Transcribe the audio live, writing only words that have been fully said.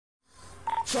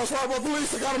Shots fired by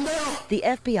police. I got him down. The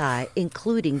FBI,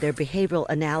 including their behavioral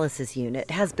analysis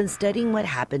unit, has been studying what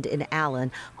happened in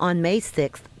Allen on May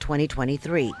 6,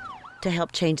 2023, to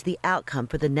help change the outcome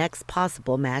for the next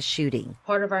possible mass shooting.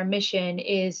 Part of our mission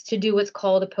is to do what's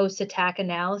called a post-attack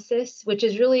analysis, which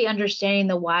is really understanding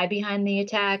the why behind the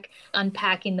attack,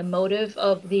 unpacking the motive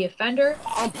of the offender.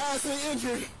 I'm passing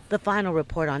injury. The final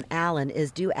report on Allen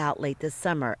is due out late this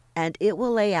summer, and it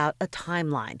will lay out a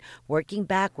timeline, working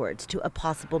backwards to a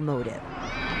possible motive.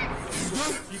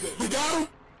 You got him?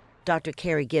 Dr.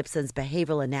 Carrie Gibson's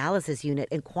behavioral analysis unit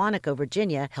in Quantico,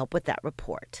 Virginia, helped with that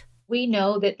report. We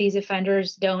know that these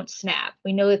offenders don't snap.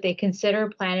 We know that they consider,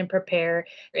 plan, and prepare.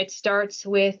 It starts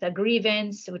with a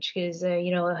grievance, which is a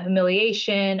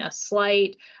humiliation, a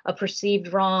slight, a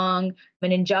perceived wrong,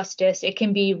 an injustice. It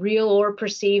can be real or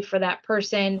perceived for that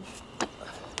person.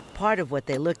 Part of what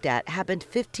they looked at happened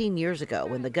 15 years ago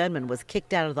when the gunman was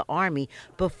kicked out of the Army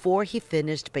before he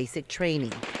finished basic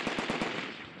training.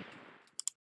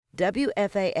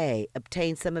 WFAA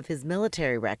obtained some of his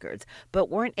military records, but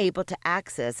weren't able to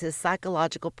access his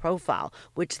psychological profile,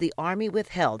 which the Army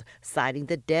withheld, citing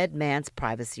the dead man's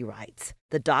privacy rights.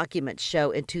 The documents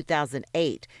show in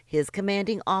 2008, his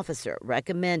commanding officer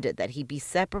recommended that he be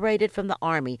separated from the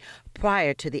Army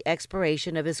prior to the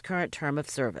expiration of his current term of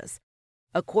service.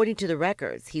 According to the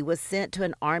records, he was sent to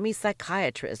an Army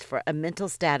psychiatrist for a mental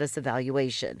status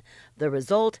evaluation. The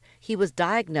result, he was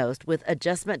diagnosed with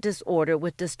adjustment disorder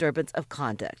with disturbance of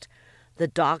conduct. The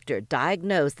doctor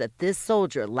diagnosed that this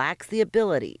soldier lacks the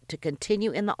ability to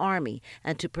continue in the Army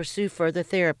and to pursue further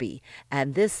therapy,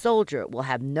 and this soldier will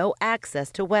have no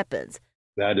access to weapons.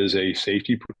 That is a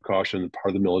safety precaution part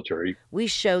of the military. We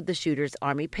showed the shooter's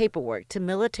Army paperwork to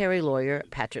military lawyer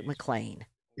Patrick McLean.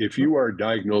 If you are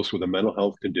diagnosed with a mental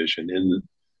health condition in the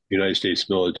United States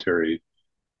military,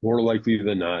 more likely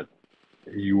than not,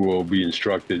 you will be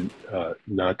instructed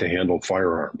not to handle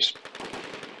firearms.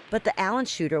 But the Allen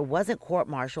shooter wasn't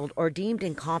court-martialed or deemed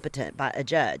incompetent by a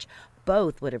judge.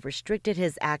 Both would have restricted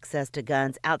his access to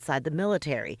guns outside the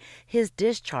military. His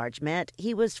discharge meant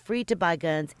he was free to buy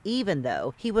guns even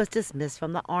though he was dismissed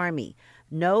from the Army.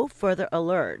 No further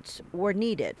alerts were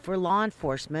needed for law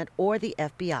enforcement or the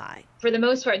FBI. For the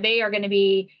most part, they are going to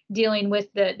be dealing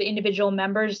with the individual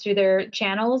members through their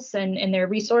channels and their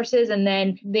resources, and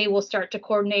then they will start to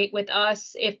coordinate with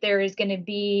us if there is going to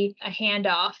be a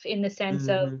handoff in the sense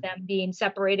of them being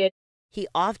separated. He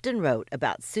often wrote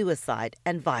about suicide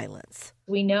and violence.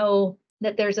 We know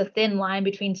that there's a thin line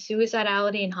between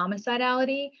suicidality and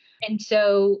homicidality. And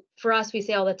so for us, we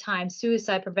say all the time,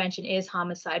 suicide prevention is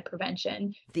homicide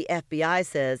prevention. The FBI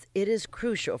says it is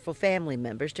crucial for family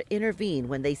members to intervene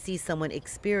when they see someone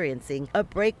experiencing a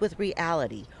break with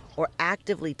reality or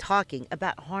actively talking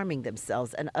about harming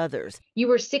themselves and others. You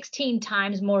were 16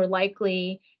 times more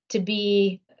likely to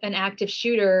be an active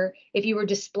shooter if you were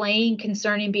displaying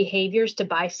concerning behaviors to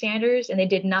bystanders and they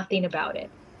did nothing about it.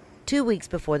 2 weeks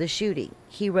before the shooting,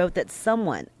 he wrote that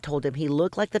someone told him he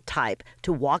looked like the type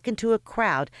to walk into a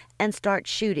crowd and start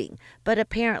shooting, but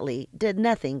apparently did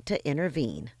nothing to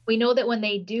intervene. We know that when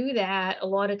they do that, a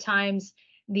lot of times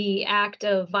the act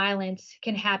of violence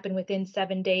can happen within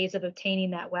 7 days of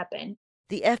obtaining that weapon.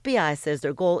 The FBI says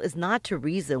their goal is not to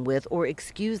reason with or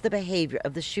excuse the behavior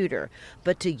of the shooter,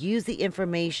 but to use the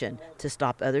information to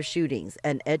stop other shootings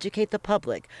and educate the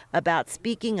public about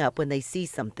speaking up when they see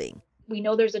something. We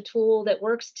know there's a tool that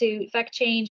works to effect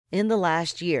change. In the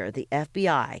last year, the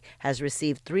FBI has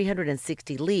received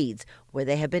 360 leads where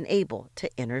they have been able to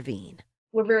intervene.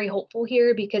 We're very hopeful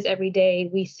here because every day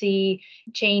we see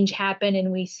change happen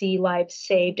and we see lives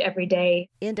saved every day.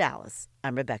 In Dallas,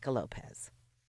 I'm Rebecca Lopez.